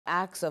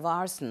acts of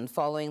arson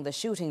following the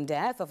shooting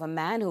death of a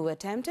man who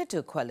attempted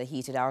to quell a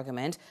heated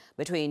argument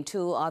between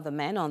two other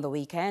men on the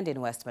weekend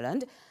in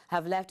Westmoreland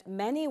have left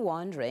many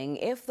wondering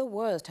if the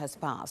worst has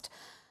passed.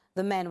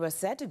 The men were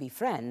said to be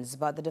friends,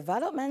 but the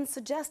developments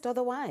suggest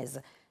otherwise.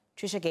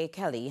 Trisha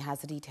Kelly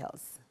has the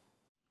details.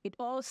 It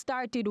all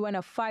started when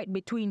a fight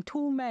between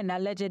two men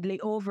allegedly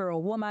over a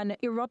woman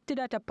erupted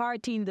at a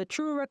party in the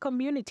Truro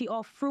community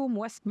of Frome,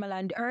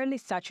 Westmoreland early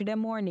Saturday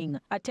morning.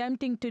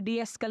 Attempting to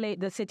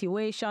de-escalate the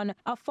situation,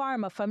 a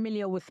farmer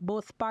familiar with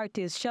both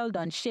parties,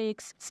 Sheldon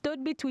Shakes,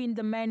 stood between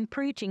the men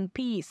preaching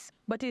peace.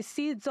 But his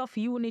seeds of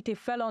unity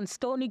fell on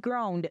stony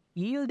ground,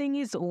 yielding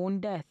his own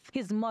death.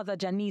 His mother,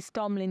 Janice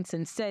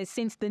Tomlinson, says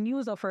since the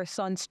news of her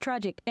son's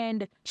tragic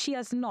end, she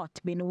has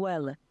not been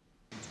well.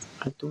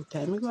 I 2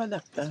 times ago,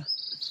 doctor.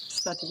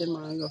 Saturday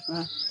morning, go for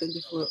a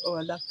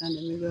 24-hour doctor, and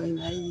then I go in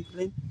the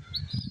evening.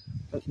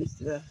 But I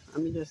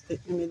just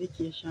take my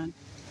medication,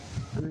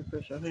 and my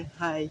pressure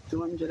high,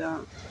 200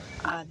 and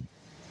odd.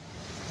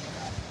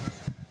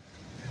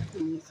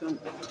 And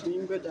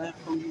my brother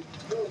come.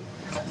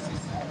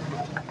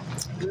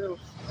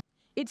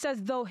 It's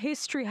as though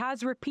history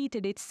has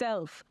repeated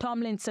itself.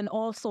 Tomlinson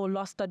also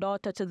lost a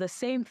daughter to the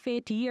same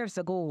fate years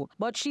ago,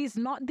 but she's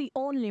not the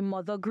only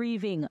mother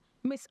grieving.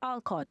 Miss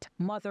Alcott,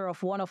 mother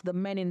of one of the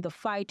men in the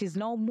fight, is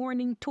now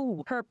mourning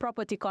too. Her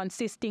property,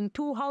 consisting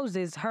 2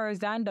 houses,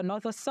 hers and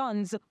another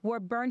son's, were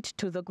burnt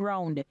to the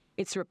ground.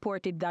 It's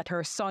reported that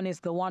her son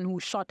is the one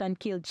who shot and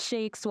killed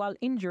Shakes while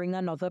injuring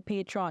another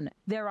patron.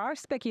 There are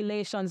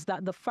speculations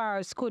that the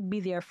fires could be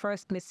their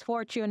first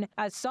misfortune,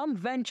 as some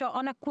venture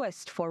on a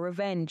quest for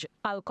revenge.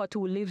 Alcott,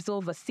 who lives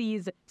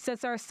overseas,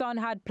 says her son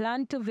had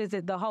planned to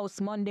visit the house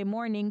Monday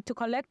morning to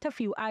collect a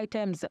few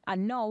items, a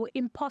now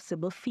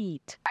impossible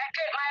feat. I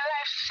get my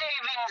life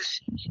savings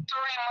to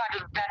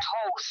remodel that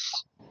house.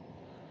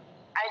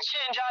 I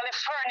change all the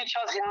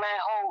furnitures in my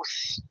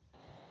house.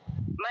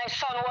 My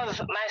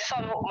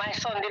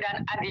son did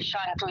an addition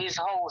to his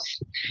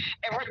house.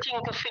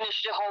 Everything to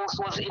finish the house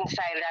was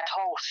inside that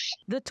house.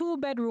 The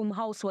 2-bedroom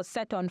house was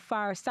set on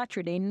fire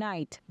Saturday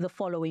night. The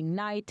following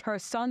night, her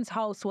son's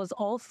house was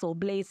also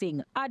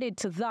blazing. Added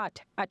to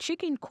that, a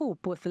chicken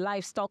coop with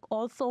livestock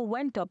also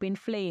went up in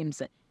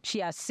flames. She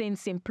has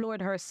since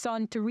implored her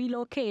son to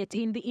relocate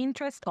in the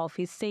interest of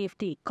his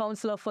safety.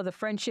 Councillor for the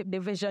Friendship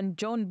Division,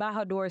 Joan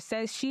Bahadur,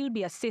 says she'll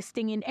be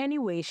assisting in any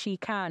way she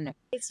can.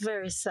 It's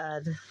very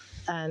sad,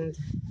 and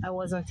I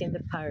wasn't in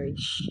the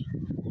parish,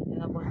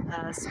 but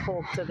I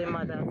spoke to the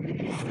mother of the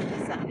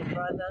deceased and the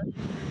brother,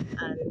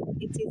 and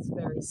it is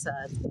very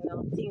sad.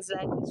 Things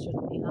like this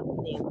shouldn't be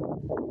happening,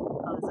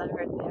 because I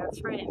heard they are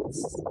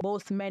friends.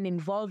 Both men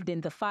involved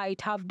in the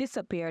fight have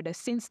disappeared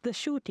since the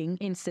shooting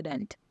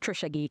incident.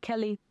 Trisha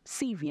Kelly,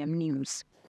 CVM News.